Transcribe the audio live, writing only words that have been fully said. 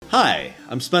Hi,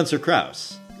 I'm Spencer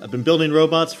Krause. I've been building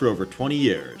robots for over 20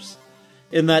 years.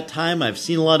 In that time, I've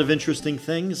seen a lot of interesting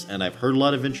things, and I've heard a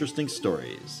lot of interesting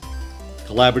stories.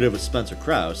 Collaborative with Spencer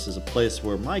Krause is a place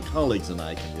where my colleagues and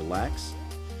I can relax,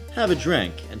 have a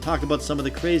drink, and talk about some of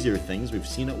the crazier things we've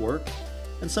seen at work,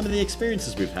 and some of the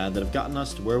experiences we've had that have gotten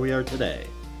us to where we are today.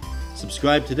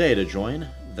 Subscribe today to join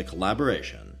the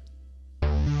collaboration.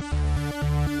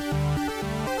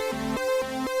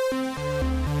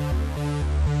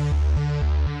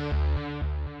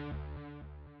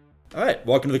 All right,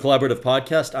 welcome to the Collaborative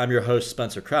Podcast. I'm your host,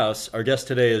 Spencer Krause. Our guest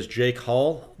today is Jake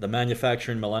Hall, the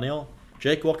manufacturing millennial.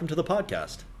 Jake, welcome to the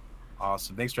podcast.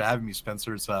 Awesome. Thanks for having me,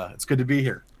 Spencer. It's good to be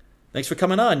here. Thanks for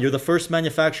coming on. You're the first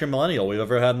manufacturing millennial we've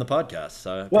ever had in the podcast.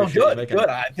 So well, good.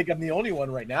 I think I'm the only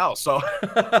one right now. So,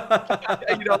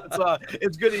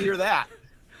 it's good to hear that.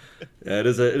 Yeah, it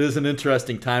is an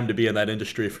interesting time to be in that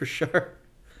industry for sure.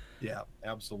 Yeah,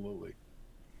 absolutely.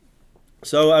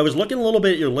 So I was looking a little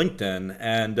bit at your LinkedIn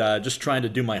and just trying to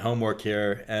do my homework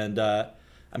here. And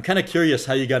I'm kind of curious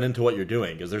how you got into what you're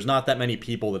doing, because there's not that many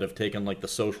people that have taken like the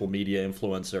social media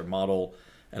influencer model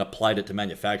and applied it to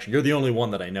manufacturing. You're the only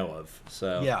one that I know of.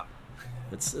 So yeah,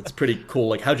 it's pretty cool.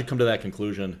 Like, how'd you come to that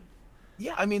conclusion?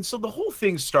 Yeah, I mean, so the whole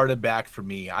thing started back for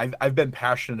me. I've been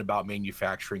passionate about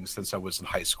manufacturing since I was in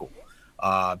high school.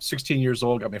 16 years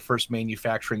old, got my first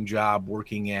manufacturing job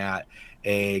working at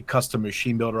a custom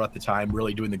machine builder at the time,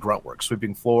 really doing the grunt work,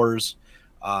 sweeping floors,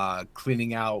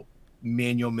 cleaning out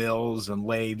manual mills and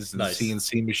lathes and Nice.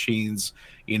 CNC machines,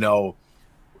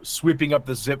 sweeping up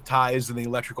the zip ties in the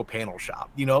electrical panel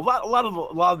shop, a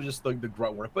lot of just the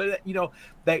grunt work. But,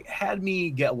 that had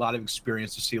me get a lot of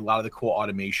experience to see a lot of the cool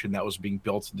automation that was being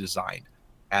built and designed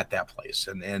at that place.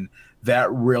 And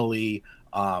that really,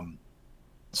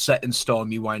 set in stone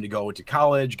me wanting to go to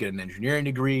college, get an engineering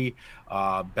degree,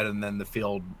 been in the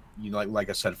field, like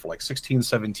I said, for like 16,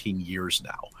 17 years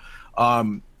now.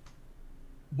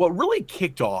 What really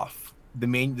kicked off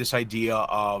this idea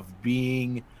of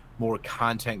being more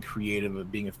content creative, of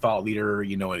being a thought leader, an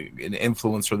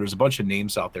influencer, there's a bunch of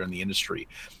names out there in the industry,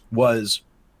 was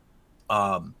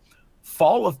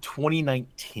fall of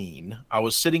 2019. I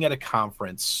was sitting at a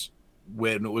conference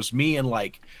when it was me and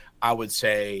I would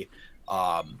say,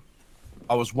 I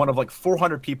was one of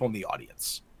 400 people in the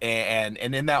audience, and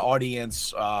in that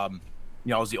audience, I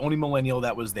was the only millennial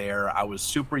that was there. I was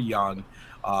super young,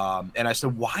 and I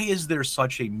said, "Why is there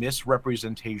such a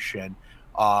misrepresentation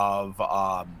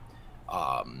of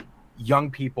young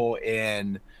people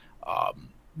in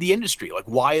the industry?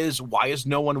 Why is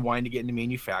no one wanting to get into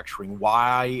manufacturing?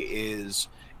 Why is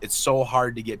it so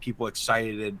hard to get people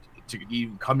excited to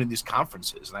even come to these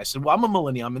conferences?" And I said, well, I'm a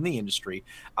millennial, I'm in the industry.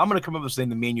 I'm going to come up with the name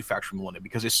the manufacturing millennial,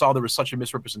 because I saw there was such a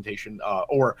misrepresentation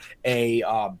or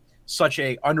such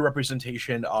a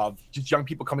underrepresentation of just young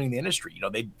people coming in the industry.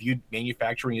 They viewed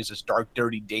manufacturing as this dark,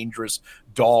 dirty, dangerous,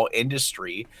 dull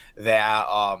industry that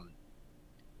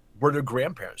where their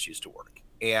grandparents used to work.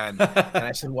 And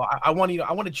I said, well, I want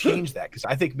to change that, because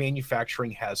I think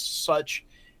manufacturing has such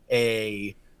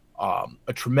a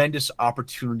tremendous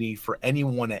opportunity for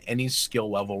anyone at any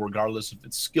skill level, regardless if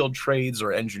it's skilled trades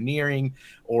or engineering,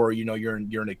 or you're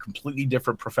in a completely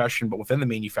different profession, but within the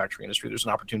manufacturing industry, there's an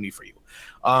opportunity for you.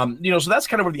 So that's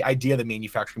kind of where the idea of the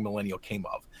manufacturing millennial came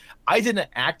of. I didn't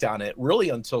act on it really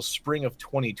until spring of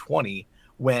 2020,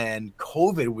 when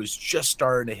COVID was just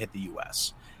starting to hit the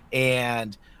U.S.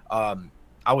 And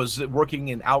I was working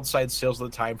in outside sales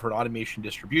at the time for an automation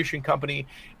distribution company,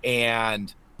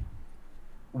 and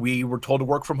we were told to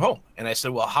work from home. And I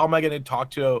said, well, how am I going to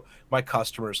talk to my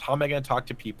customers? How am I going to talk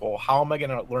to people? How am I going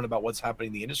to learn about what's happening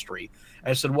in the industry?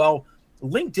 And I said, well,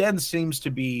 LinkedIn seems to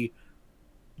be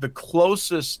the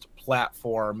closest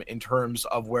platform in terms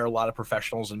of where a lot of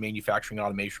professionals in manufacturing,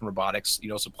 automation, robotics,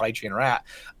 supply chain are at.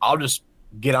 I'll just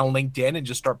get on LinkedIn and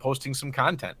just start posting some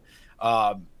content.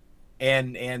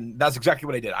 And that's exactly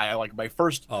what I did. I my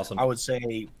first, awesome. I would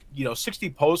say, 60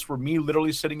 posts were me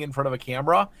literally sitting in front of a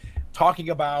camera talking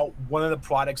about one of the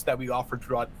products that we offered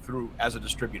through as a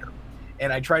distributor.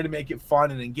 And I tried to make it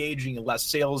fun and engaging and less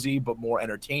salesy, but more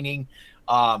entertaining.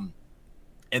 And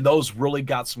those really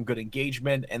got some good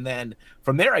engagement. And then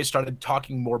from there, I started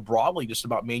talking more broadly just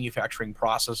about manufacturing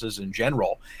processes in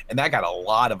general. And that got a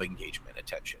lot of engagement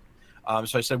attention.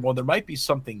 So I said, well, there might be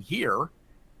something here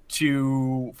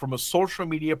to, from a social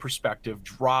media perspective,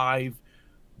 drive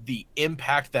the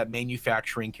impact that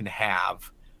manufacturing can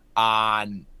have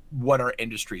on what our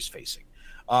industry is facing.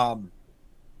 And,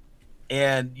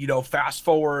 fast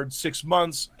forward 6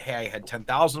 months, hey, I had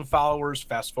 10,000 followers.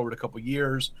 Fast forward a couple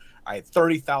years, I had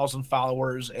 30,000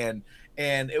 followers. And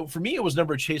And for me, it was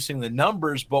never chasing the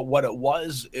numbers, but what it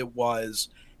was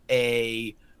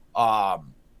a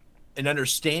an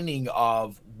understanding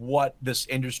of what this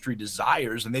industry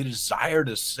desires, and they desire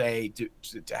to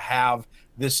have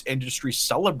this industry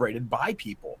celebrated by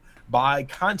people, by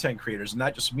content creators, and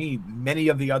not just me, many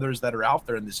of the others that are out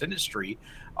there in this industry,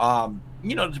 to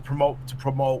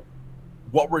promote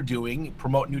what we're doing,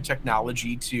 promote new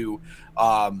technology to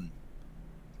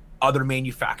other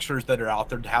manufacturers that are out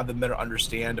there, to have them better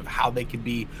understand of how they can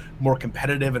be more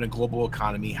competitive in a global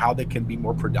economy, how they can be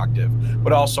more productive,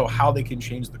 but also how they can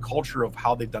change the culture of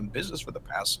how they've done business for the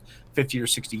past 50 or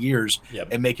 60 years. Yep.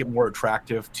 And make it more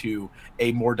attractive to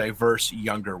a more diverse,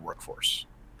 younger workforce.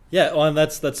 Yeah, well, and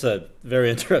that's a very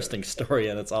interesting story,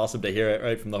 and it's awesome to hear it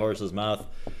right from the horse's mouth.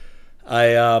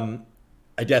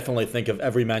 I definitely think of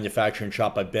every manufacturing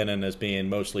shop I've been in as being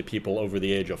mostly people over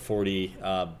the age of 40,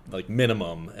 like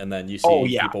minimum, and then you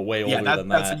see people way older than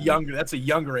that. That's a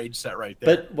younger age set right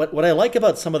there. But what I like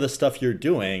about some of the stuff you're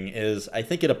doing is I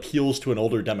think it appeals to an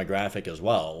older demographic as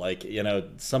well. Like,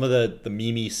 some of the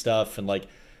meme stuff, and like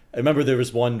I remember there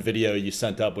was one video you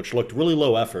sent up which looked really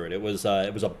low effort. It was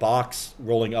a box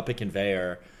rolling up a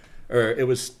conveyor, or it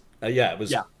was it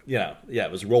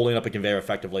was rolling up a conveyor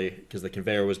effectively because the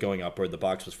conveyor was going upward, the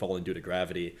box was falling due to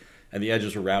gravity, and the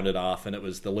edges were rounded off, and it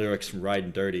was the lyrics from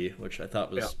Ridin' Dirty, which I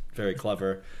thought was very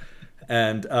clever.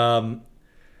 And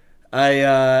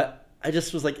I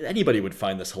just was like, anybody would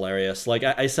find this hilarious. Like,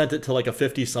 I sent it to like a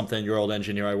 50-something-year-old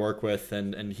engineer I work with,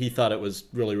 and he thought it was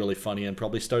really, really funny and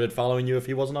probably started following you if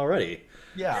he wasn't already.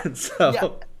 Yeah.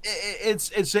 So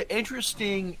it's an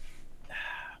interesting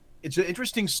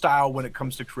style when it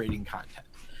comes to creating content,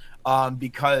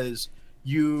 because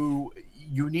you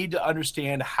need to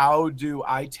understand, how do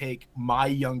I take my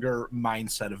younger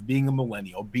mindset of being a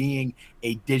millennial, being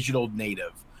a digital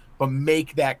native, but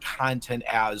make that content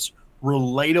as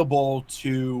relatable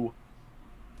to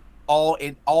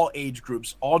all age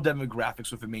groups, all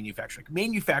demographics within manufacturing.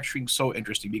 Manufacturing's so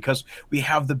interesting because we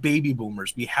have the baby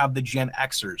boomers, we have the Gen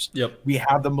Xers, we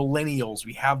have the millennials,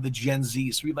 we have the Gen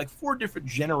Z. So we have like 4 different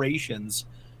generations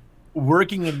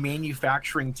working in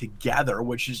manufacturing together,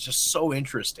 which is just so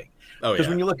interesting. Because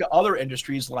when you look at other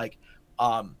industries like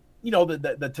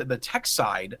the tech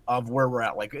side of where we're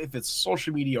at, like if it's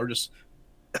social media or just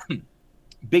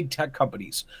big tech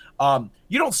companies,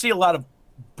 you don't see a lot of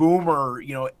boomer,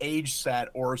 age set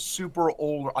or super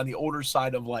old on the older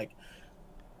side of like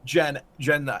Gen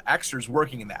Xers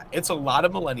working in that. It's a lot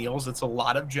of millennials, it's a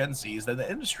lot of Gen Zs in the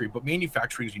industry, but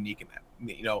manufacturing is unique in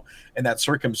that, in that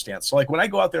circumstance. So like when I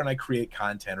go out there and I create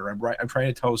content, or I'm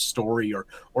trying to tell a story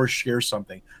or share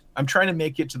something, I'm trying to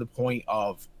make it to the point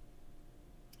of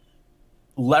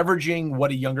leveraging what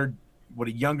a younger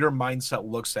mindset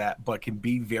looks at, but can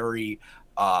be very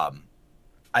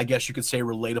I guess you could say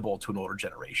relatable to an older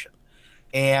generation.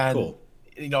 And cool.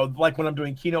 Like when I'm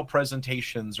doing keynote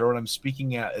presentations or when I'm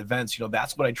speaking at events,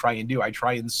 that's what I try and do. I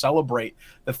try and celebrate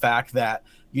the fact that,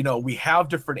 we have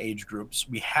different age groups,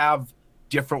 we have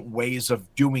different ways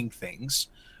of doing things.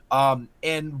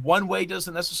 And one way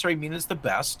doesn't necessarily mean it's the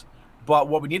best, but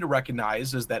what we need to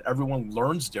recognize is that everyone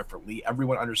learns differently,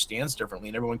 everyone understands differently,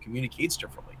 and everyone communicates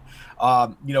differently.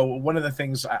 One of the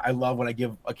things I love when I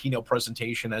give a keynote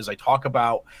presentation is I talk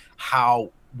about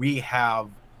how we have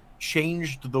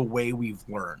changed the way we've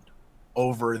learned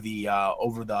over the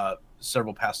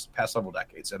past several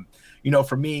decades. And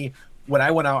for me, when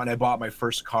I went out and I bought my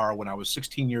first car when I was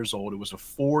 16 years old, it was a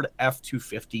Ford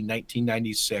F-250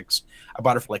 1996. I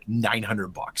bought it for like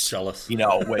 $900. Jealous.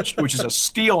 Which is a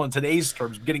steal in today's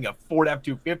terms. Getting a Ford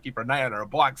F-250 for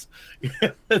 $900,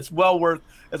 it's a lot worth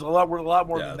a lot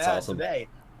more than that awesome. Today.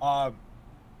 But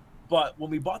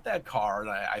when we bought that car and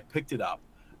I picked it up,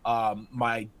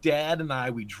 my dad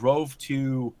and we drove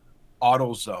to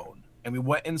AutoZone and we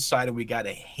went inside and we got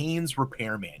a Haynes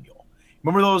repair manual.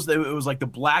 Remember those? It was like the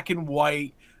black and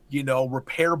white,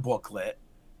 repair booklet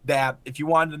that if you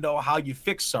wanted to know how you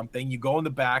fix something, you go in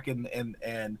the back and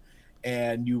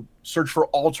you search for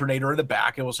alternator in the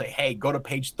back. It will say, hey, go to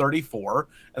page 34.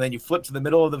 And then you flip to the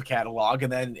middle of the catalog,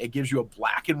 and then it gives you a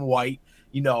black and white,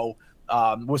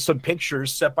 with some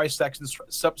pictures, step-by-step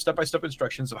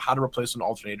instructions of how to replace an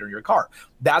alternator in your car.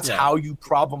 That's how you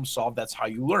problem solve. That's how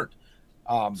you learn.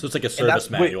 So it's like a service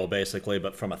manual, basically,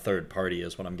 but from a third party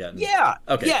is what I'm getting. Yeah.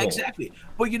 Okay. Yeah, cool. Exactly.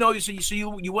 But so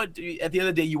you went at the end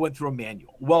of the day, you went through a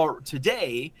manual. Well,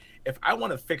 today, if I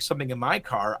want to fix something in my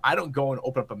car, I don't go and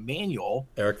open up a manual.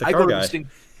 Eric, the car guy.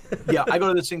 I go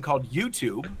to this thing called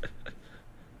YouTube.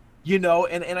 And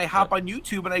I hop on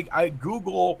YouTube and I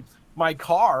Google my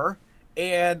car,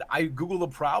 and I Google the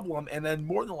problem, and then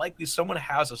more than likely someone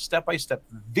has a step-by-step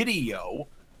video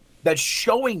that's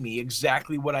showing me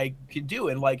exactly what I can do.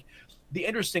 And like the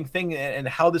interesting thing and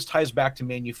how this ties back to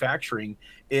manufacturing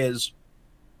is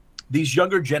these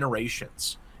younger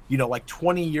generations, like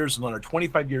 20 years and under,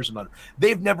 25 years and under,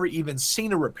 they've never even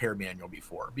seen a repair manual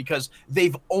before because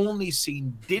they've only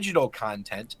seen digital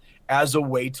content as a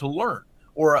way to learn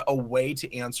or a way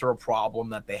to answer a problem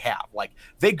that they have. Like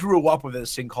they grew up with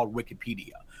this thing called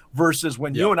Wikipedia versus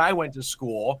when you and I went to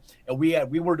school and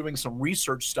we were doing some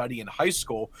research study in high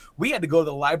school, we had to go to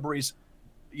the library's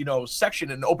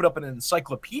section and open up an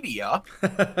encyclopedia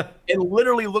and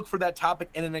literally look for that topic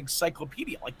in an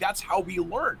encyclopedia. Like that's how we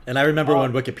learned. And I remember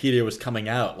when Wikipedia was coming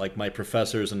out, like my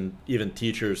professors and even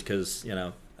teachers, because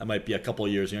I might be a couple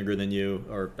of years younger than you,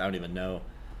 or I don't even know,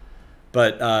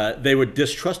 but they would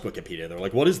distrust Wikipedia. They're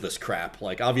like, what is this crap?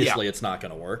 Like obviously it's not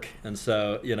going to work. And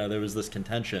so there was this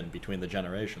contention between the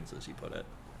generations, as you put it.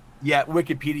 Yeah,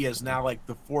 Wikipedia is now like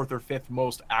the 4th or 5th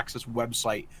most accessed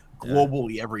website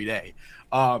globally every day.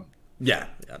 Yeah,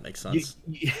 it makes sense.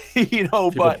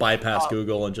 People bypass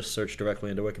Google and just search directly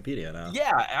into Wikipedia now.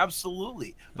 Yeah,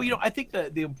 absolutely. But I think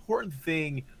that the important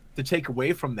thing to take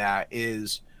away from that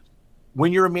is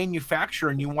when you're a manufacturer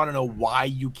and you want to know why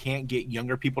you can't get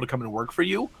younger people to come and work for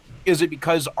you, is it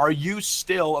because are you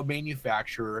still a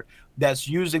manufacturer that's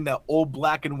using that old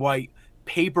black and white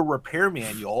paper repair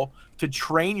manual to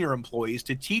train your employees,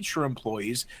 to teach your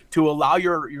employees, to allow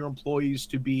your employees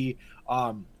to be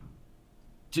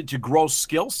to grow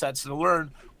skill sets and to learn?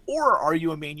 Or are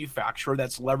you a manufacturer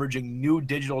that's leveraging new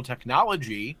digital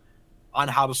technology on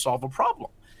how to solve a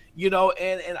problem?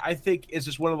 And I think it's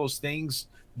just one of those things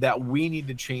that we need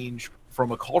to change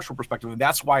from a cultural perspective. And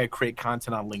that's why I create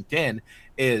content on LinkedIn,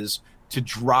 is to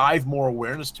drive more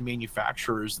awareness to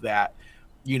manufacturers that,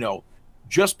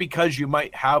 just because you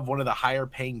might have one of the higher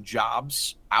paying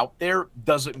jobs out there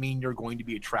doesn't mean you're going to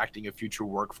be attracting a future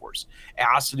workforce. It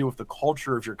has to do with the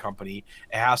culture of your company.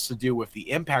 It has to do with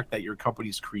the impact that your company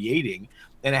is creating.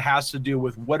 And it has to do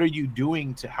with what are you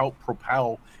doing to help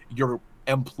propel your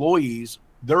employees,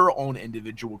 their own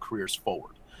individual careers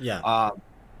forward. Yeah.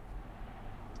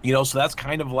 So that's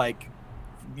kind of like,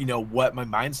 what my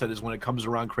mindset is when it comes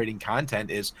around creating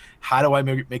content is how do I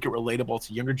make it relatable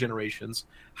to younger generations?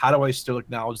 How do I still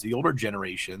acknowledge the older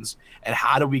generations? And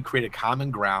how do we create a common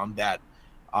ground that,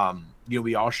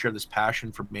 we all share this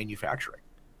passion for manufacturing?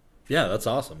 Yeah, that's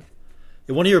awesome.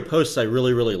 One of your posts I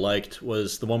really, really liked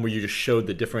was the one where you just showed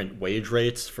the different wage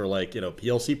rates for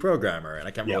PLC programmer. And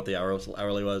I can't remember what the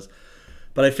hourly was.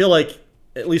 But I feel like,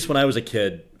 at least when I was a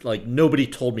kid, nobody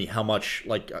told me how much,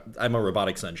 I'm a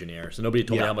robotics engineer, so nobody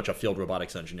told me how much a field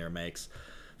robotics engineer makes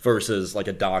versus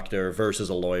a doctor versus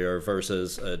a lawyer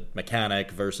versus a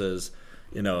mechanic versus,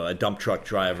 a dump truck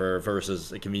driver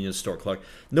versus a convenience store clerk.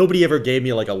 Nobody ever gave me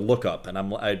a lookup. And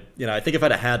I think if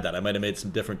I'd have had that, I might have made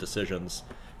some different decisions.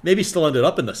 Maybe still ended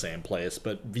up in the same place,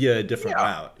 but via a different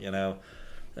route,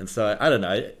 And so I don't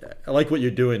know. I like what you're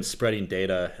doing, spreading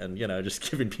data and just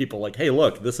giving people hey,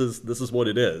 look, this is what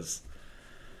it is.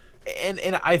 And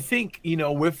I think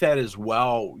with that as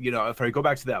well, if I go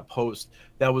back to that post,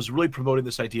 that was really promoting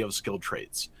this idea of skilled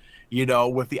trades.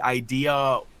 With the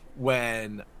idea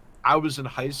when I was in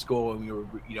high school and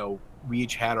we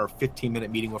each had our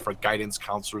 15-minute meeting with our guidance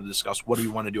counselor to discuss what do we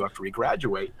want to do after we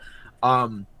graduate.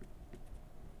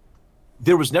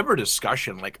 There was never a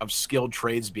discussion of skilled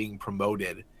trades being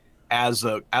promoted as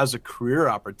a career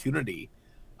opportunity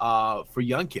for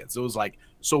young kids. It was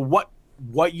so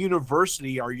what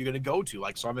university are you going to go to?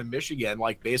 So I'm in Michigan.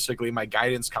 Basically my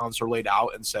guidance counselor laid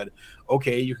out and said,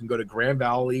 okay, you can go to Grand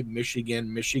Valley,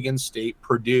 Michigan, Michigan State,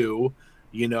 Purdue,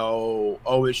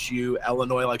 OSU,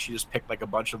 Illinois. She just picked a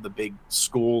bunch of the big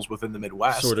schools within the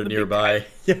Midwest, sort of nearby.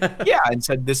 And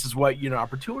said this is what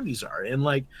opportunities are. And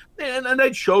and I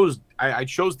chose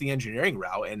the engineering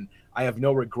route, and I have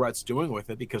no regrets doing with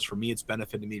it because for me it's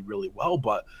benefited me really well.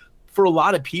 But for a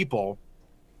lot of people,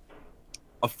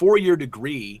 a 4-year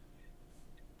degree,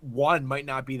 one, might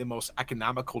not be the most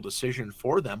economical decision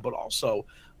for them, but also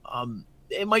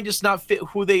it might just not fit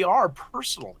who they are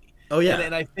personally. Oh yeah.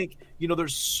 And I think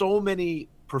there's so many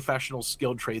professional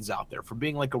skilled trades out there, from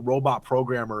being a robot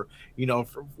programmer,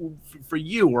 for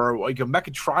you, or a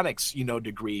mechatronics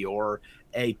degree, or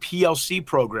a PLC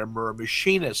programmer, or a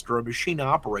machinist, or a machine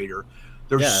operator.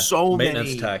 There's so many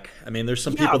maintenance tech. I mean, there's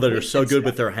some people that are so good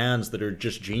with their hands that are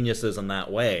just geniuses in that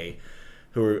way,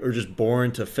 who are just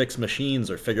born to fix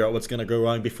machines or figure out what's going to go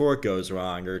wrong before it goes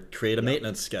wrong, or create a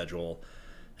maintenance schedule.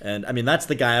 And I mean, that's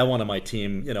the guy I want on my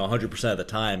team, 100% of the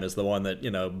time, is the one that,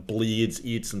 bleeds,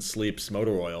 eats, and sleeps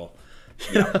motor oil.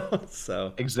 Yeah,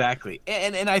 So exactly.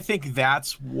 And I think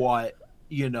that's what,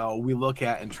 we look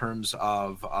at in terms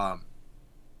of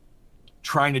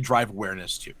trying to drive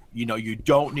awareness to. You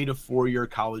don't need a 4-year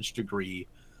college degree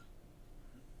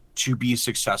to be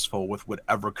successful with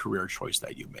whatever career choice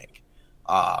that you make.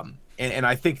 And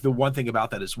I think the one thing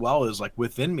about that as well is like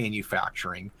within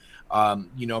manufacturing,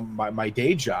 my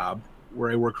day job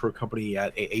where I work for a company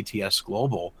at ATS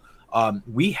Global,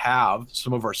 we have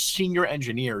some of our senior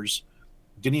engineers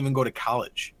didn't even go to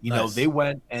college. nice. They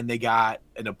went and they got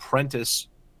an apprentice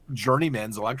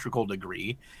journeyman's electrical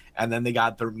degree, and then they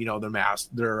got their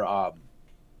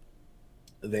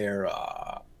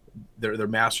their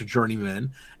master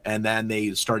journeyman, and then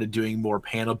they started doing more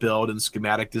panel build and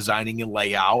schematic designing and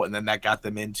layout, and then that got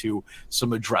them into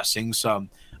some addressing some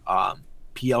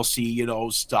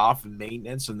PLC stuff and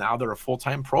maintenance, and now they're a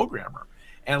full-time programmer.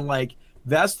 And like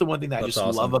that's the one thing that I just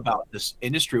awesome. love about this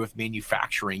industry with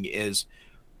manufacturing is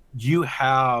you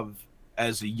have,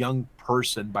 as a young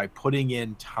person, by putting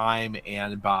in time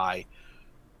and by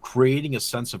creating a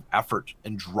sense of effort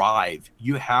and drive,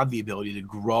 you have the ability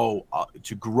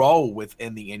to grow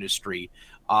within the industry,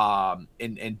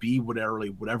 and be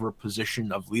whatever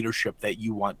position of leadership that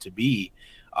you want to be.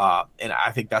 And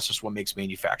I think that's just what makes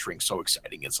manufacturing so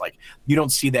exciting. It's like you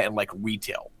don't see that in like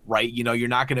retail, right? You're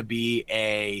not going to be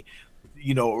a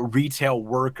retail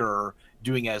worker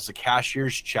doing as a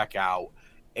cashier's checkout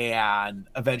and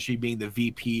eventually being the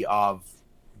VP of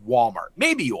Walmart.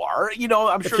 Maybe you are,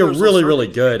 I'm sure If you're really, really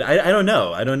good. I don't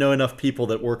know. I don't know enough people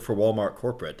that work for Walmart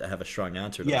corporate to have a strong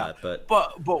answer to that.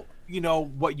 But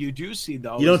what you do see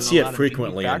though, you don't see it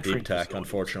frequently in deep tech,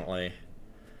 unfortunately.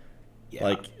 Yeah.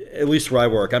 Like at least where I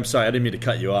work. I'm sorry, I didn't mean to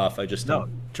cut you off. I'm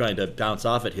trying to bounce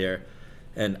off it here.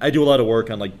 And I do a lot of work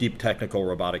on like deep technical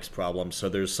robotics problems. So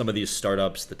there's some of these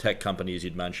startups, the tech companies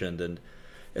you'd mentioned, and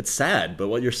it's sad, but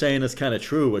what you're saying is kind of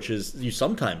true, which is you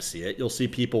sometimes see it. You'll see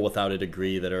people without a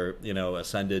degree that are,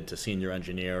 ascended to senior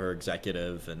engineer or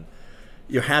executive, and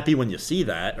you're happy when you see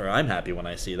that, or I'm happy when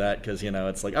I see that, because,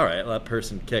 it's like, all right, well, that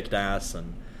person kicked ass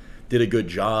and did a good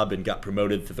job and got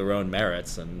promoted through their own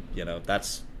merits, and,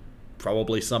 that's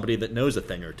probably somebody that knows a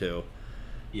thing or two.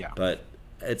 Yeah. But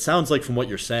it sounds like from what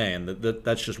you're saying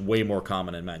that's just way more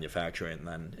common in manufacturing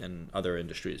than in other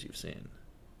industries you've seen.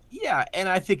 Yeah, and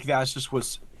I think that's just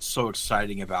what's so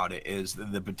exciting about it is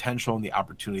the potential and the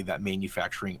opportunity that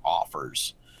manufacturing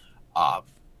offers.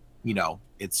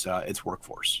 Its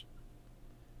workforce.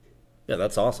 Yeah,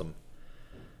 that's awesome.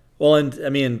 Well, and I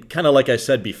mean, kind of like I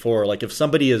said before, like if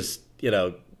somebody is,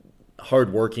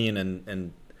 hardworking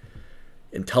and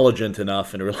intelligent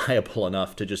enough and reliable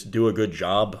enough to just do a good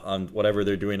job on whatever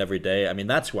they're doing every day, I mean,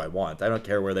 that's who I want. I don't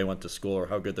care where they went to school or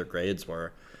how good their grades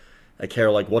were. I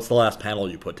care, like, what's the last panel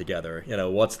you put together?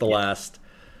 What's the last,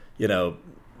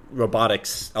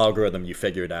 robotics algorithm you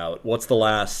figured out? What's the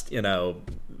last,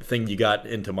 thing you got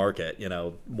into market,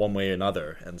 one way or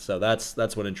another? And so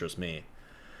that's what interests me.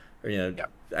 Or,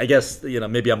 I guess,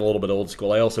 maybe I'm a little bit old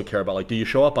school. I also care about, like, do you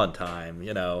show up on time?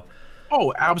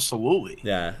 Oh, absolutely.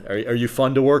 Yeah. Are you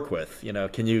fun to work with?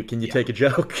 Can you take a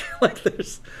joke? Like,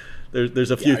 there's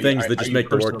a few things that just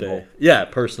make the workday. Yeah,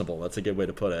 personable. That's a good way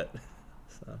to put it.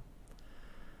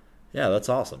 Yeah, that's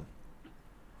awesome.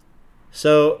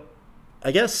 So,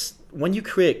 I guess when you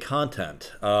create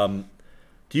content,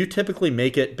 do you typically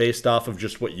make it based off of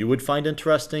just what you would find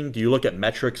interesting? Do you look at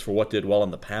metrics for what did well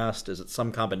in the past? Is it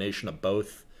some combination of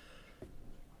both?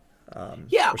 Or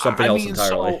something else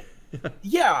entirely?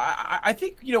 I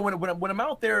think when I'm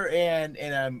out there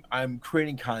and I'm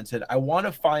creating content, I want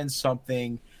to find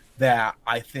something that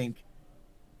I think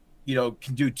can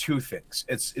do two things.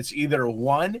 It's either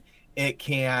one.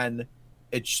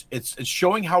 It's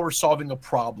showing how we're solving a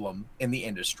problem in the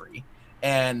industry,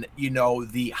 and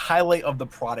the highlight of the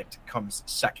product comes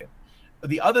second.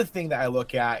 The other thing that I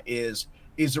look at is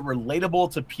it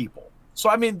relatable to people? So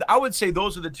I mean, I would say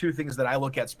those are the two things that I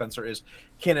look at, Spencer, is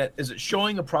it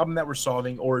showing a problem that we're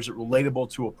solving, or is it relatable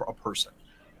to a person?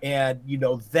 And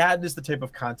that is the type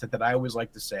of content that I always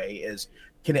like to say is,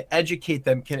 can it educate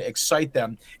them? Can it excite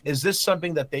them? Is this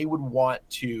something that they would want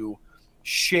to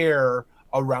share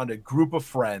around a group of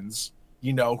friends,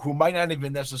 who might not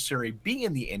even necessarily be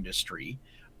in the industry,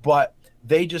 but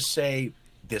they just say,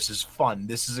 this is fun,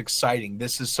 this is exciting,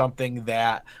 this is something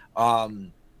that I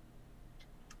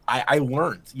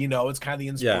learned, it's kind of the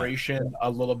inspiration, a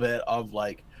little bit of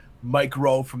like Mike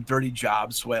Rowe from Dirty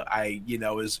Jobs, what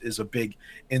is a big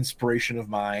inspiration of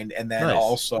mine. And then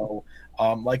also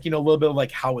a little bit of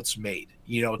like How It's Made,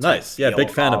 Nice. Yeah,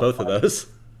 big fan of both of those.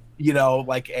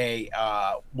 Like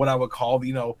what I would call,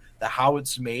 the How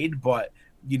It's Made, but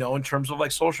in terms of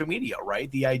like social media,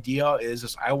 right? The idea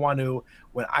is I want to,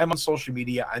 when I'm on social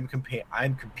media, I'm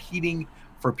competing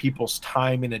for people's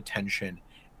time and attention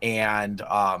and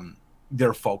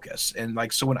their focus. And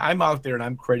like, so when I'm out there and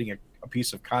I'm creating a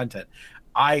piece of content,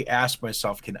 I ask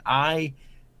myself, can I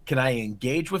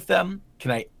engage with them?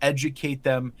 Can I educate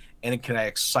them? And can I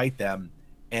excite them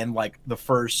in like the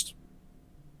first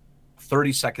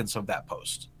 30 seconds of that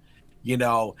post?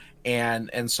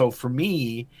 And so for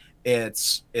me,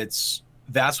 it's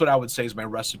that's what I would say is my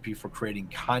recipe for creating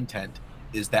content,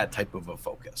 is that type of a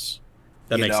focus.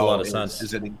 That makes a lot of sense.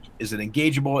 Is it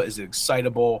engageable? Is it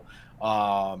excitable?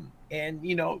 And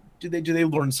do they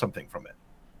learn something from it?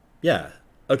 Yeah.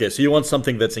 Okay, so you want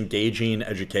something that's engaging,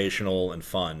 educational, and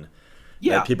fun.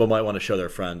 Yeah. That people might want to show their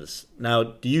friends. Now,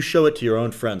 do you show it to your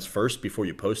own friends first before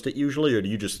you post it usually, or do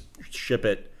you just ship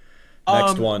it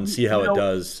next one, see how it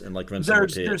does, and like rinse and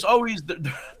repeat?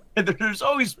 There's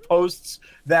always posts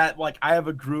that, like, I have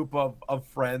a group of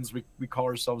friends. We call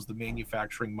ourselves the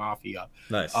Manufacturing Mafia.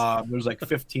 Nice. There's like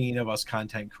 15 of us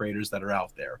content creators that are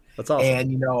out there. That's awesome.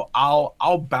 And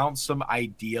I'll bounce some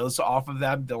ideas off of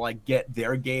them to like get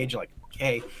their gauge. Like,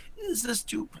 okay, is this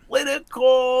too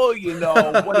political?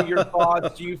 What are your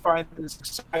thoughts? Do you find this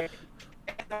exciting?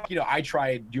 I try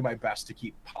and do my best to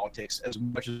keep politics as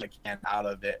much as I can out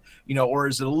of it, or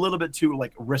is it a little bit too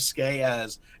like risque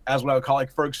as what I would call,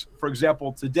 like, for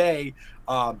example, today's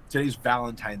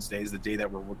Valentine's Day is the day that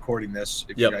we're recording this.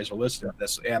 If you guys are listening to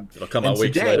this, and it'll come out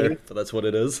weeks later, but that's what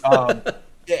it is.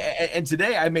 And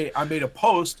today I made a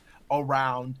post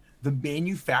around the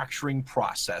manufacturing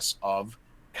process of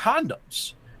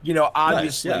condoms.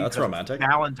 Obviously, nice. Yeah, that's romantic.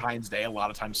 Valentine's Day, a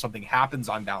lot of times something happens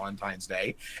on Valentine's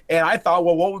Day. And I thought,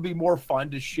 well, what would be more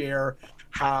fun to share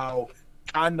how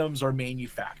condoms are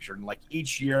manufactured? And like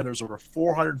each year, there's over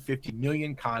 450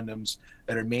 million condoms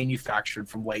that are manufactured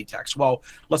from latex. Well,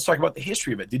 let's talk about the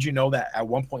history of it. Did you know that at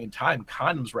one point in time,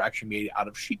 condoms were actually made out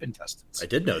of sheep intestines? I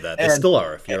did know that. They still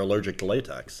are if you're allergic to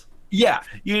latex. Yeah,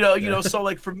 so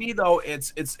like for me though,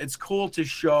 it's cool to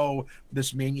show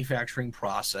this manufacturing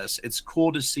process. It's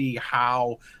cool to see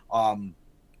how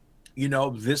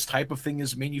this type of thing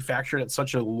is manufactured at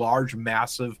such a large,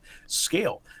 massive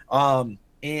scale.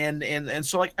 And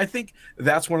so, like, I think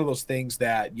that's one of those things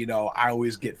that, I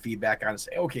always get feedback on and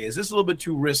say, okay, is this a little bit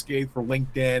too risky for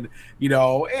LinkedIn?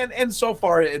 And so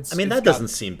far that doesn't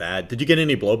seem bad. Did you get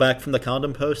any blowback from the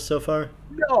condom post so far?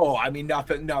 No, I mean,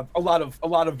 nothing. No, a lot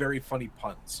of very funny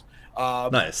puns.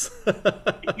 Nice.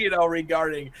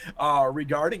 Regarding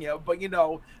it, but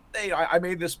I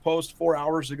made this post 4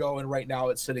 hours ago, and right now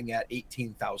it's sitting at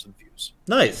 18,000 views.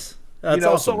 Nice. That's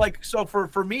awesome. So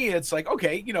for me, it's like,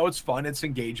 okay, it's fun, it's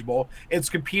engageable, it's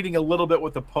competing a little bit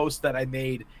with the post that I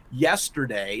made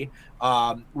yesterday,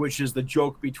 which is the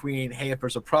joke between, hey, if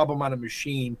there's a problem on a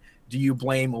machine, do you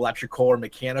blame electrical or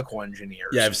mechanical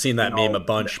engineers? Yeah, I've seen that meme a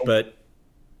bunch, but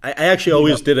I actually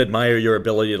always did admire your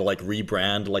ability to like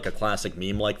rebrand like a classic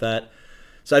meme like that.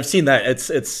 So I've seen that.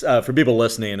 It's for people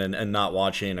listening and not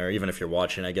watching, or even if you're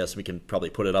watching, I guess we can probably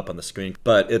put it up on the screen.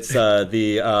 But it's what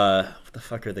the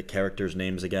fuck are the characters'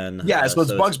 names again? Yeah, so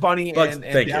it's Bugs Bunny and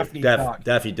Daffy Duck.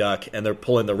 Daffy Duck, and they're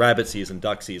pulling the rabbit season,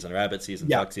 duck season, rabbit season,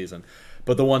 duck season.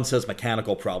 But the one says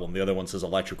mechanical problem, the other one says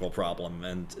electrical problem.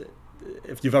 And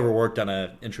if you've ever worked on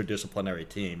an interdisciplinary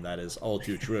team, that is all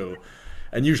too true.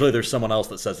 And usually there's someone else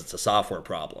that says it's a software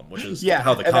problem, which is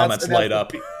how the comments light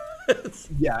up.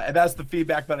 Yeah, and that's the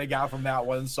feedback that I got from that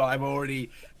one. So I've already,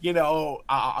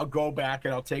 I'll go back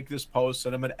and I'll take this post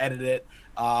and I'm going to edit it.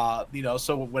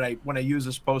 So when I use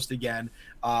this post again,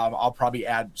 I'll probably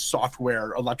add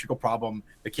software, electrical problem,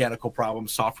 mechanical problem,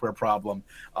 software problem.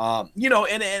 And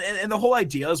the whole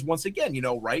idea is, once again,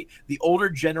 right, the older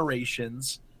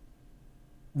generations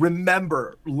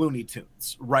remember Looney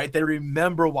Tunes, right? They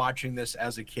remember watching this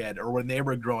as a kid or when they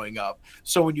were growing up.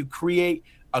 So when you create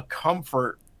a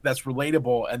comfort that's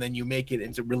relatable and then you make it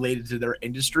into related to their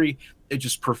industry, it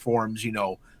just performs,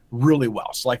 really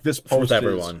well. So like this post with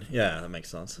everyone. Yeah, that makes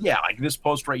sense. Yeah, like this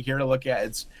post right here to look at,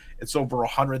 it's over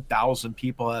 100,000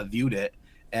 people have viewed it,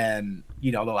 and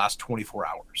the last 24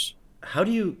 hours. How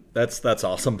do you? That's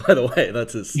awesome. By the way,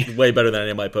 that's way better than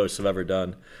any of my posts have ever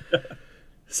done.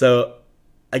 So,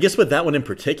 I guess with that one in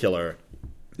particular,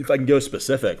 if I can go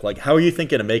specific, like how are you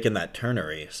thinking of making that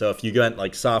ternary? So if you got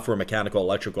like software, mechanical,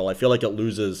 electrical, I feel like it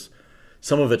loses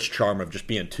some of its charm of just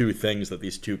being two things that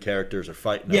these two characters are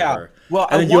fighting over. Well,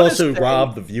 and then you also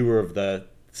rob the viewer of the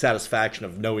satisfaction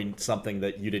of knowing something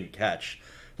that you didn't catch.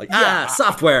 Like,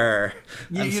 software.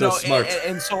 I'm so smart.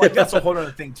 And so like that's a whole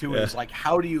other thing too. Is like,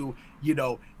 how do you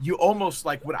you almost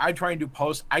like when I try and do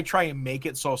posts, I try and make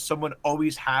it so someone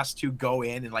always has to go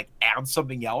in and like add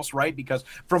something else, right? Because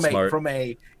from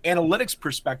a analytics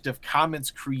perspective,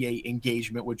 comments create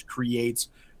engagement, which creates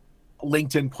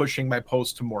LinkedIn pushing my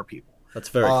post to more people. That's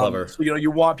very clever. So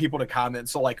you want people to comment.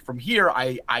 So like from here,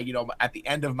 I at the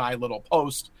end of my little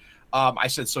post, I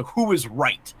said, so who is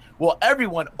right? Well,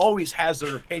 everyone always has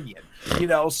their opinion,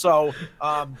 so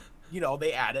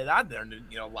they added on there, and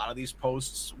a lot of these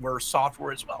posts were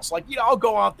software as well. So like, I'll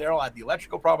go out there, I'll add the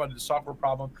electrical problem, I'll do the software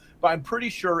problem, but I'm pretty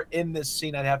sure in this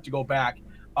scene I'd have to go back.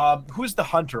 Who's the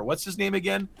hunter? What's his name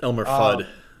again? Elmer Fudd.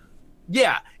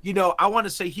 Yeah, I want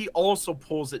to say he also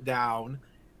pulls it down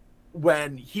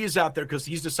when he's out there because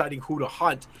he's deciding who to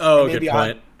hunt. Oh, good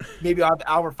point. Maybe I'll have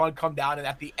Elmer Fudd come down, and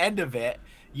at the end of it,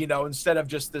 instead of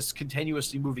just this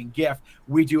continuously moving GIF,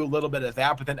 we do a little bit of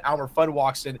that, but then Elmer Fudd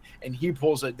walks in and he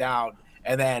pulls it down,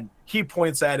 and then he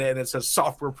points at it and it says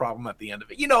software problem at the end of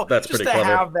it. That's just pretty to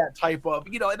clever. Have that type of,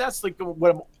 and that's like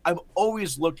what I'm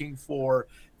always looking for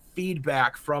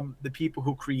feedback from the people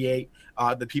who create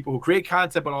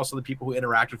content, but also the people who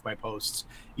interact with my posts,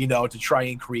 to try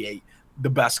and create the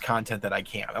best content that I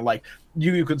can. And like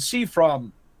you can see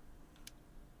from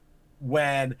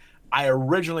when I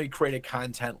originally created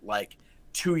content like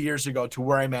 2 years ago to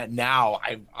where I'm at now,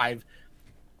 I've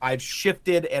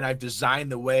shifted and I've designed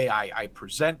the way I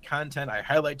present content, I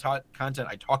highlight content,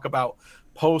 I talk about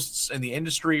posts in the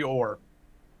industry or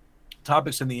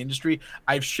topics in the industry.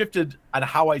 I've shifted on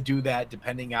how I do that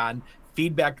depending on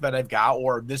feedback that I've got,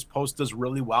 or this post does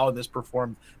really well and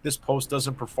this post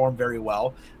doesn't perform very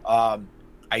well.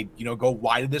 I go,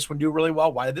 why did this one do really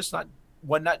well? Why did this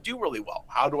one not do really well?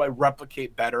 How do I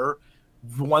replicate better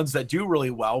the ones that do really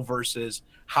well versus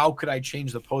how could I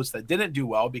change the posts that didn't do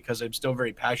well because I'm still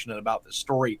very passionate about the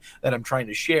story that I'm trying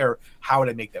to share? How would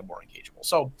I make that more engageable?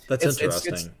 So that's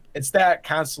interesting. It's that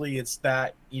constantly,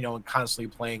 and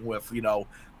constantly playing with, the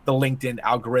LinkedIn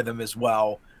algorithm as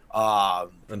well.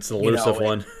 It's an elusive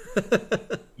one.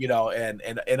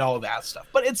 And all of that stuff.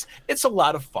 But it's a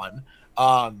lot of fun.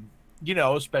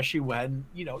 Especially when,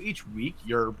 each week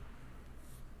you're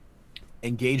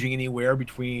engaging anywhere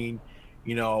between,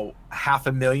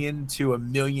 500,000 to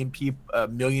 1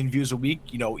 million views a week,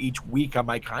 each week on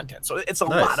my content. So it's a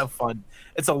lot of fun.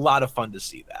 It's a lot of fun to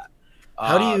see that.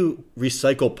 How do you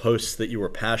recycle posts that you were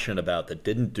passionate about that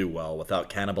didn't do well without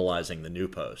cannibalizing the new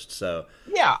post? So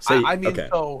yeah, okay.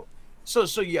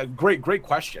 So yeah, great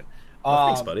question.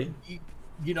 Thanks, buddy.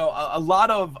 A lot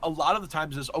of the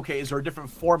times is there a different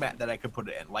format that I could put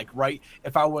it in? Like, right,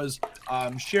 if I was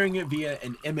sharing it via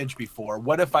an image before,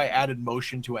 what if I added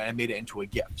motion to it and made it into a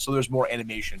GIF? So there's more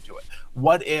animation to it.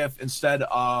 What if instead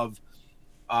of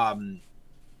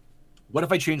what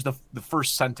if I changed the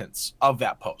first sentence of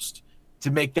that post to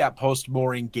make that post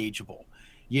more engageable?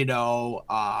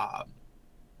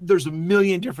 There's a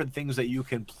million different things that you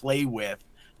can play with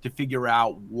to figure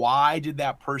out why did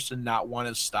that person not want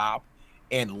to stop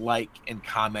and like and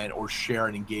comment or share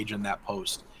and engage in that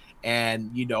post,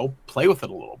 and play with it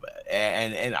a little bit.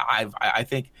 And I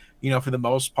think for the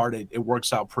most part it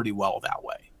works out pretty well that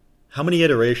way. How many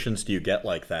iterations do you get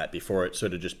like that before it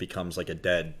sort of just becomes like a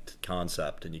dead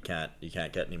concept and you can't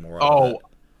get any more of it?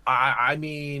 I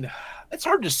mean, it's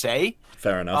hard to say.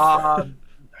 Fair enough.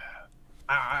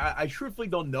 I truthfully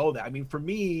don't know that. I mean, for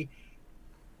me,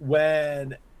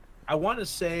 when I want to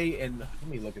say, and let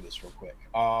me look at this real quick.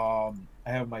 I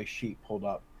have my sheet pulled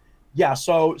up. Yeah,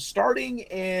 so starting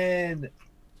in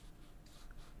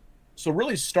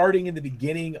the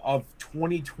beginning of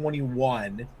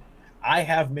 2021, I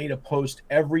have made a post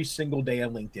every single day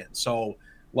on LinkedIn. So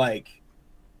like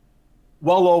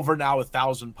well over now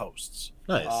 1,000 posts.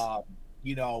 Nice.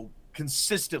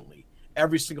 Consistently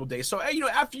every single day. So,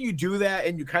 after you do that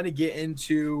and you kind of get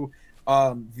into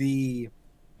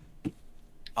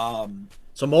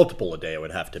so multiple a day it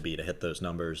would have to be to hit those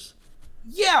numbers.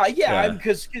 Yeah.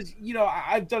 Because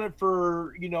I've done it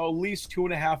for at least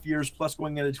 2.5 years plus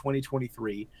going into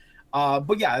 2023.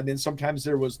 But yeah, I mean, sometimes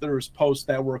there was posts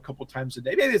that were a couple times a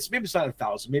day. Maybe it's not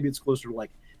 1,000. Maybe it's closer to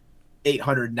like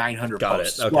 800, 900 Got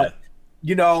posts. It. Okay. But,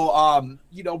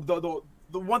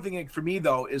 the one thing for me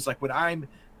though is like when I'm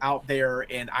out there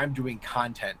and I'm doing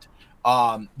content,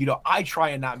 I try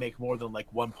and not make more than like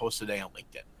one post a day on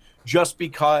LinkedIn, just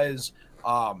because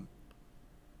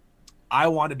I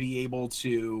want to be able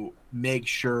to make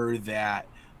sure that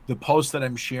the post that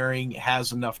I'm sharing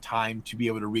has enough time to be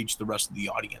able to reach the rest of the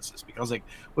audiences. Because like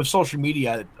with social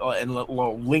media and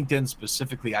LinkedIn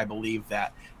specifically, I believe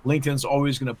that LinkedIn's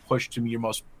always going to push to your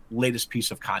most latest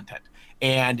piece of content.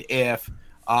 And if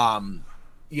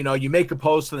you make a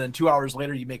post and then 2 hours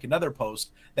later you make another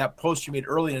post, that post you made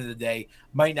earlier in the day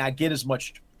might not get as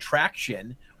much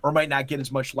traction or might not get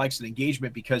as much likes and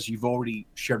engagement because you've already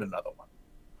shared another one.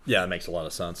 Yeah, that makes a lot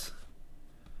of sense.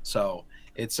 So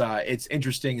it's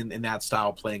interesting in that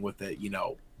style, playing with it,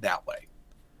 that way.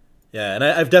 Yeah, and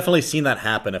I've definitely seen that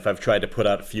happen if I've tried to put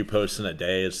out a few posts in a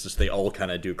day. It's just they all kind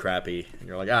of do crappy, and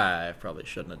you're like, I probably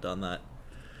shouldn't have done that.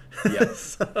 Yeah.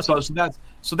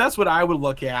 so that's what I would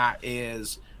look at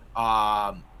is,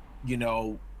 when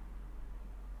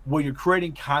you're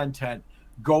creating content,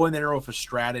 go in there with a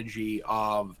strategy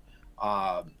of,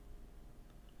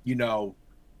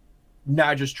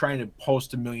 not just trying to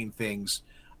post a million things.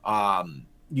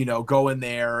 Go in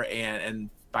there and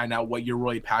find out what you're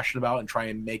really passionate about and try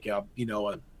and make a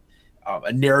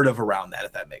narrative around that,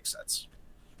 if that makes sense.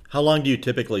 How long do you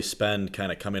typically spend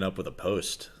kind of coming up with a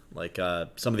post? Like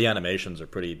some of the animations are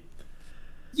pretty.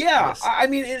 Yeah, I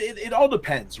mean, it all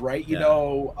depends, right?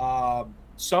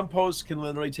 Some posts can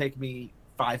literally take me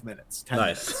 5 minutes, 10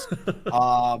 minutes.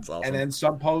 Awesome. And then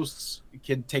some posts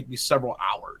can take me several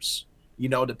hours,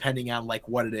 depending on like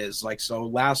what it is. Like, so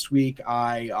last week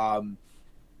I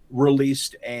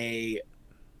released a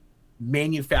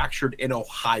manufactured in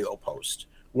Ohio post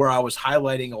where I was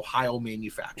highlighting Ohio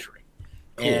manufacturing.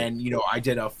 Cool. And, I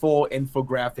did a full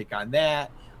infographic on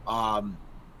that.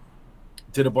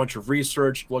 Did a bunch of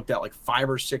research, looked at like 5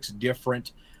 or 6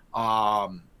 different,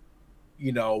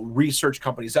 research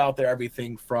companies out there,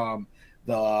 everything from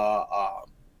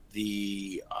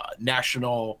the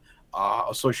National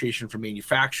Association for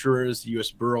Manufacturers, the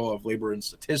U.S. Bureau of Labor and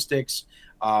Statistics,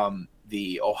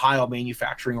 the Ohio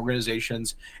manufacturing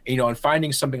organizations, and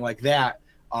finding something like that,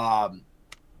 can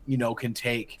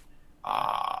take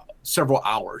several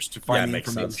hours to find the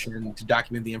information, to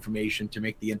document the information, to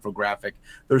make the infographic.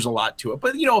 There's a lot to it,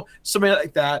 but something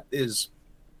like that is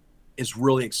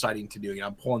really exciting to do.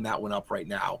 I'm pulling that one up right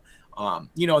now. And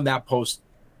that post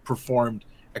performed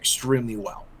extremely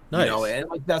well. Nice. And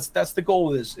like that's the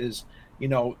goal is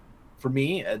for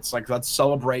me, it's like, let's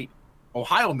celebrate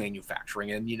Ohio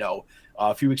manufacturing. And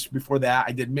a few weeks before that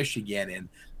I did Michigan,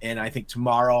 and I think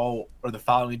tomorrow or the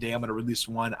following day I'm going to release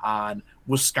one on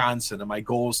Wisconsin, and my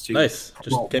goal is to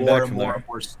promote more and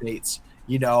more states,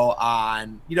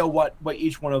 on what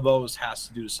each one of those has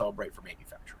to do to celebrate for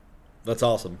manufacturing. That's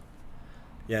awesome.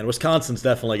 Yeah, and Wisconsin's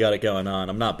definitely got it going on.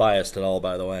 I'm not biased at all,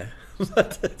 by the way.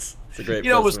 it's a great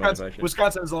place.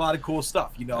 Wisconsin has a lot of cool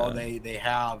stuff. They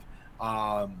have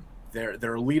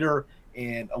their leader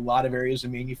in a lot of areas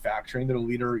of manufacturing. They're a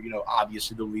leader,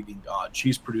 obviously the leading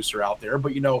cheese producer out there,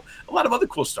 but a lot of other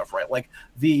cool stuff, right? Like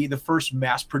the first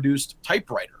mass-produced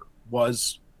typewriter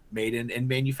was made in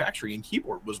manufacturing, and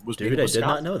keyboard was made in Wisconsin. I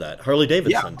did not know that. Harley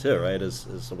Davidson too, right?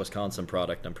 Is a Wisconsin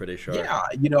product, I'm pretty sure. Yeah,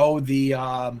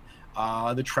 the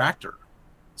tractor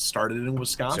started in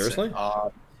Wisconsin. Seriously?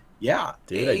 Yeah.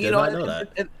 Dude, I did not know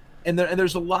that. And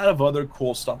there's a lot of other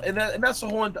cool stuff, and that's the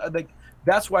whole like.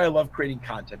 That's why I love creating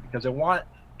content, because I want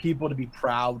people to be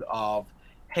proud of,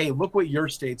 hey, look what your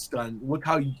state's done. Look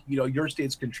how your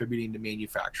state's contributing to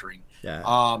manufacturing. Yeah.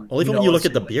 Well, even when you look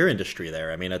at the beer industry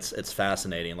there, I mean, it's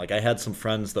fascinating. Like, I had some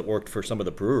friends that worked for some of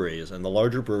the breweries, and the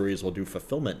larger breweries will do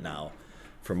fulfillment now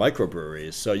for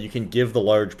microbreweries. So you can give the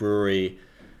large brewery,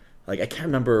 like, I can't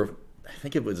remember, I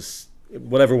think it was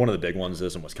whatever one of the big ones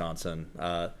is in Wisconsin.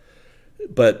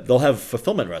 But they'll have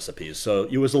fulfillment recipes. So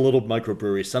you, as a little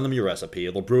microbrewery, send them your recipe.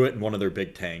 They'll brew it in one of their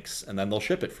big tanks, and then they'll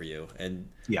ship it for you. And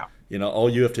all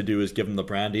you have to do is give them the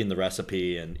brandy and the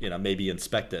recipe, and maybe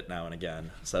inspect it now and again.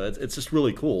 So it's just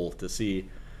really cool to see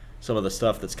some of the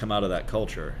stuff that's come out of that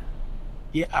culture.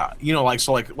 Yeah,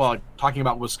 talking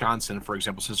about Wisconsin, for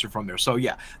example, since you're from there. So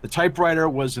yeah, the typewriter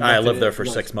was. I lived there for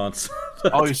 6 months.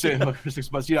 Oh, you say for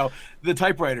 6 months? The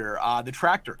typewriter, the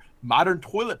tractor, modern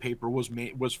toilet paper was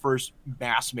first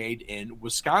mass made in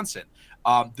Wisconsin.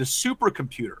 The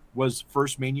supercomputer was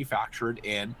first manufactured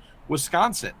in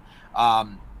Wisconsin.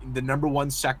 The number one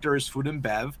sector is food and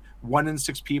bev. 1 in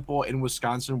 6 people in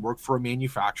Wisconsin work for a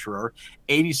manufacturer.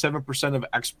 87% of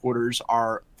exporters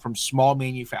are from small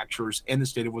manufacturers in the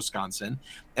state of Wisconsin,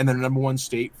 and they're the number 1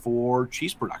 state for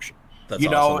cheese production. That's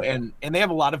awesome. And they have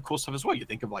a lot of cool stuff as well. You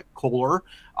think of like Kohler,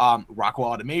 Rockwell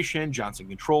Automation, Johnson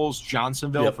Controls,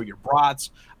 Johnsonville for your brats,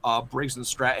 Briggs and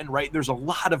Stratton, right? There's a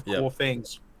lot of cool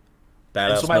things.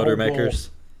 Badass motor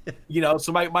makers.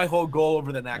 So my whole goal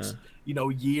over the next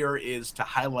year is to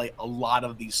highlight a lot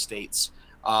of these states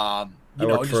I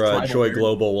worked just for drive Joy over there.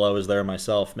 Global while I was there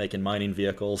myself, making mining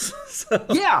vehicles. So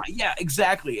Yeah,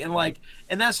 exactly. And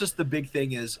that's just the big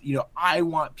thing is, I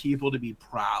want people to be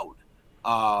proud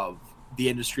of the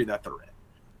industry that they're in.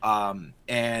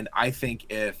 And I think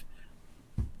if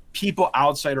people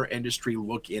outside our industry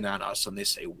look in on us and they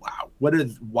say, wow,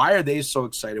 why are they so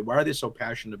excited? Why are they so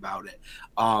passionate about it?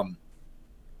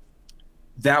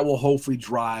 That will hopefully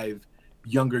drive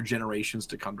younger generations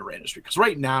to come to our industry. Because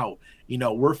right now,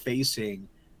 we're facing,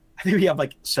 I think we have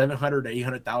like 700 to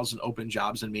 800,000 open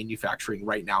jobs in manufacturing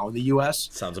right now in the U.S.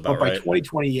 sounds But about by right.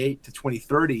 2028 to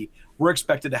 2030, we're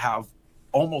expected to have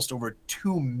almost over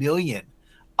 2 million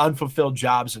unfulfilled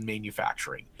jobs in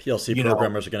manufacturing. PLC You know,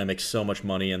 programmers are going to make so much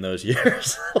money in those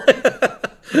years. It's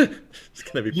going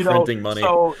to be printing money.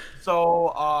 it's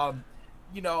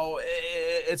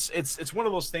one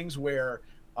of those things where,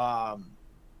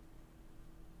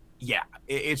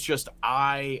 it's just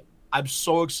I'm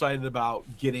so excited about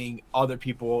getting other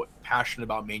people passionate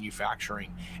about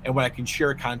manufacturing. And when I can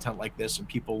share content like this and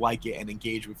people like it and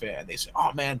engage with it and they say,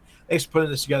 oh man, thanks for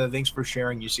putting this together. Thanks for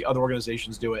sharing. You see other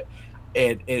organizations do it.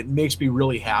 It makes me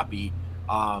really happy.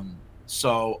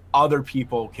 So other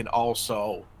people can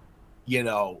also,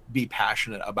 be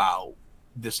passionate about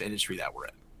this industry that we're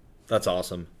in. That's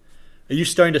awesome. Are you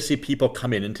starting to see people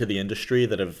coming into the industry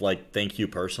that have like thank you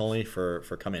personally for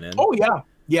coming in? Oh yeah.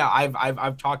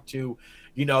 I've talked to,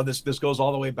 this goes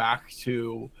all the way back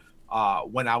to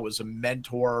when I was a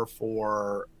mentor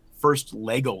for first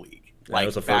Lego League, I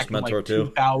was like the back first in like mentor too.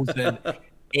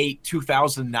 2008,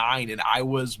 2009, and I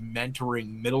was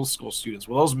mentoring middle school students.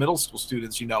 Well, those middle school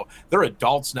students, they're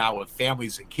adults now with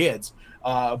families and kids,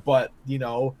 but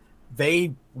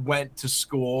they went to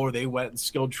school or they went in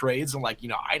skilled trades, and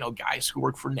I know guys who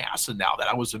work for NASA now that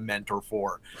I was a mentor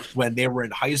for when they were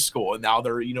in high school, and now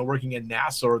they're working in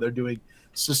NASA, or they're doing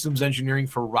systems engineering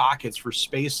for rockets for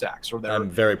SpaceX, or they're I'm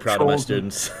very proud of my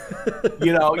students.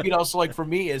 so like for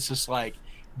me it's just like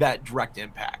that direct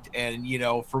impact. And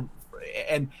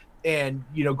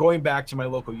going back to my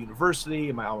local university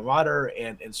and my alma mater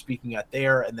and speaking at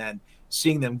there, and then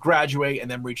seeing them graduate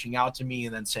and them reaching out to me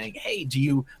and then saying, hey, do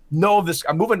you know this?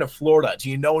 I'm moving to Florida. Do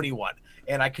you know anyone?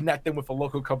 And I connect them with a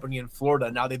local company in Florida.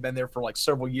 Now they've been there for like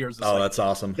several years. It's that's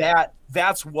awesome.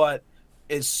 That's what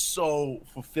is so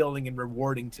fulfilling and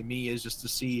rewarding to me, is just to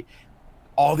see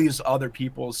all these other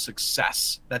people's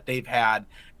success that they've had.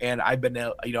 And I've been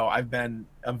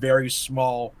a very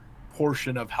small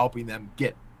portion of helping them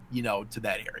get, to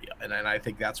that area. And I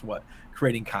think that's what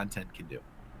creating content can do.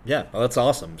 Yeah, well, that's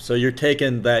awesome. So you're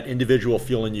taking that individual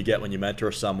feeling you get when you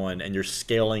mentor someone and you're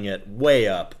scaling it way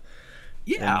up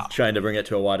and Yeah. trying to bring it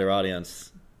to a wider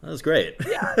audience. That's great.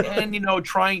 Yeah. And,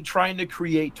 trying to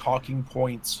create talking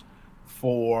points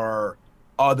for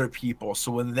other people.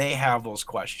 So when they have those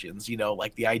questions,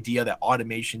 like the idea that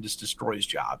automation just destroys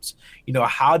jobs,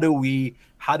 how do we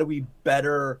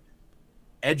better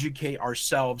educate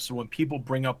ourselves so when people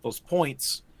bring up those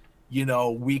points,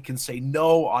 we can say,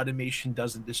 no, automation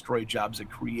doesn't destroy jobs. It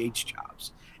creates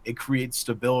jobs. It creates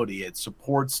stability. It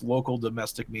supports local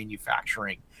domestic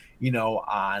manufacturing,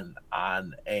 on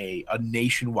a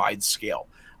nationwide scale.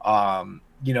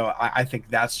 I think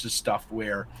that's just stuff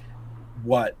where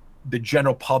what the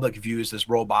general public views as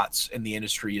robots in the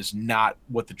industry is not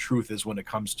what the truth is when it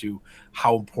comes to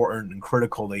how important and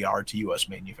critical they are to U.S.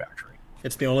 manufacturing.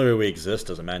 It's the only way we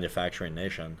exist as a manufacturing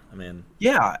nation. I mean,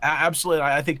 yeah, absolutely.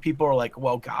 I think people are like,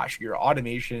 well, gosh, your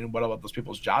automation, what about those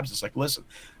people's jobs? It's like, listen,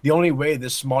 the only way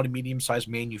this small to medium-sized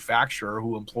manufacturer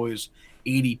who employs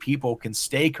 80 people can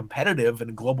stay competitive in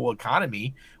a global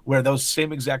economy where those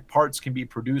same exact parts can be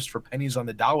produced for pennies on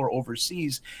the dollar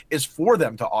overseas is for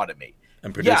them to automate.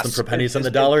 And produce them for pennies on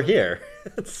the dollar here.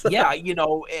 Yeah,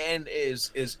 and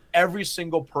is every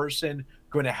single person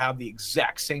going to have the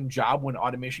exact same job when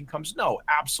automation comes? No,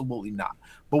 absolutely not.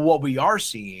 But what we are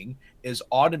seeing is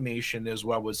automation is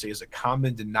what I would say is a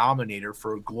common denominator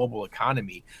for a global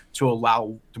economy to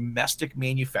allow domestic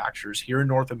manufacturers here in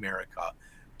North America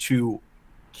to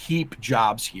keep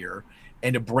jobs here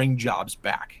and to bring jobs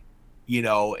back,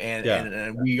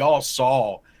 and we all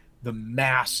saw the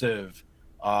massive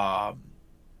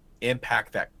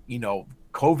impact that,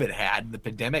 COVID had, the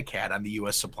pandemic had on the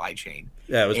U.S. supply chain.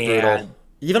 Yeah, it was brutal.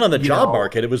 Even on the job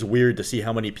market, it was weird to see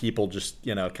how many people just,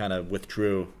 kind of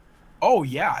withdrew. Oh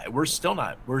yeah, we're still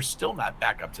not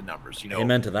back up to numbers.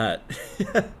 Amen to that.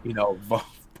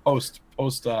 Post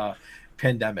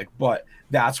pandemic, but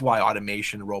that's why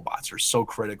automation and robots are so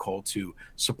critical to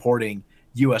supporting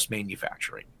U.S.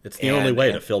 manufacturing. It's the only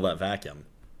way to fill that vacuum.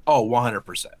 Oh,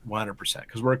 100%, 100%,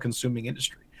 because we're a consuming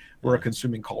industry. We're a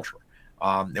consuming culture.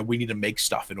 and we need to make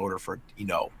stuff in order for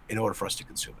us to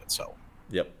consume it. So,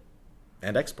 yep,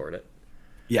 and export it.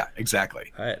 Yeah,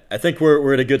 exactly. All right, I think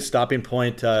we're at a good stopping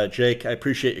point. Jake, I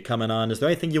appreciate you coming on. Is there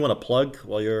anything you want to plug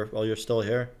while you're still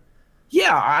here?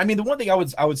 Yeah, I mean, the one thing I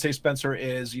would say, Spencer,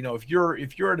 is, if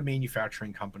you're at a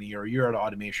manufacturing company or you're at an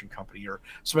automation company or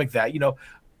something like that,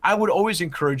 I would always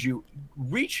encourage you,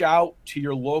 reach out to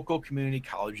your local community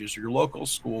colleges or your local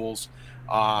schools,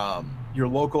 your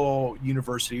local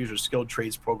universities or skilled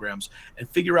trades programs, and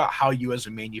figure out how you as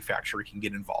a manufacturer can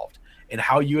get involved and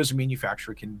how you as a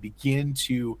manufacturer can begin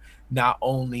to not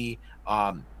only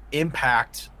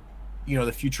impact,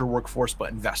 the future workforce,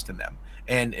 but invest in them.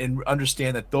 And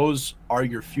understand that those are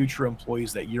your future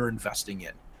employees that you're investing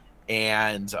in.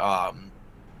 And,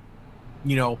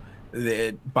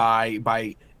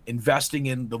 by investing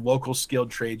in the local skilled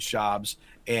trades jobs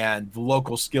and the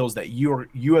local skills that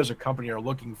you as a company are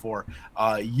looking for,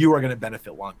 you are going to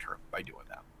benefit long-term by doing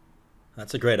that.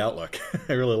 That's a great outlook.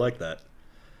 I really like that.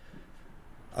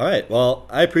 All right. Well,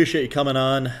 I appreciate you coming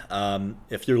on.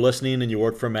 If you're listening and you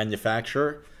work for a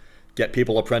manufacturer, get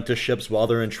people apprenticeships while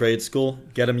they're in trade school.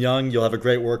 Get them young. You'll have a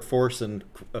great workforce in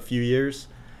a few years,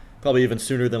 probably even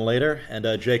sooner than later. And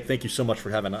Jake, thank you so much for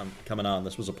coming on.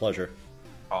 This was a pleasure.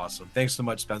 Awesome. Thanks so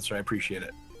much, Spencer. I appreciate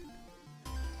it.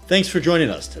 Thanks for joining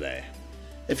us today.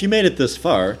 If you made it this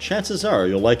far, chances are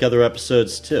you'll like other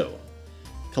episodes too.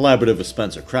 Collaborative with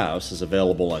Spencer Krause is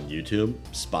available on YouTube,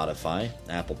 Spotify,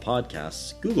 Apple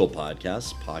Podcasts, Google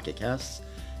Podcasts, Pocket Casts,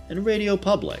 and Radio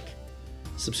Public.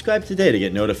 Subscribe today to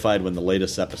get notified when the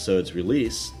latest episodes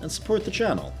release and support the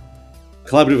channel.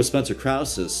 Collaborative with Spencer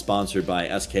Krause is sponsored by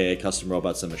SKA Custom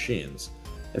Robots and Machines.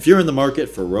 If you're in the market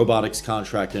for robotics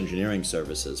contract engineering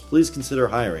services, please consider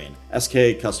hiring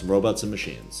SKA Custom Robots and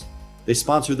Machines. They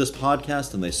sponsor this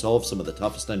podcast and they solve some of the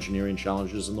toughest engineering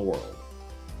challenges in the world.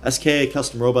 SKA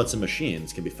Custom Robots and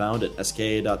Machines can be found at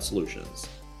ska.solutions.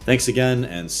 Thanks again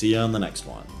and see you on the next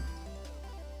one.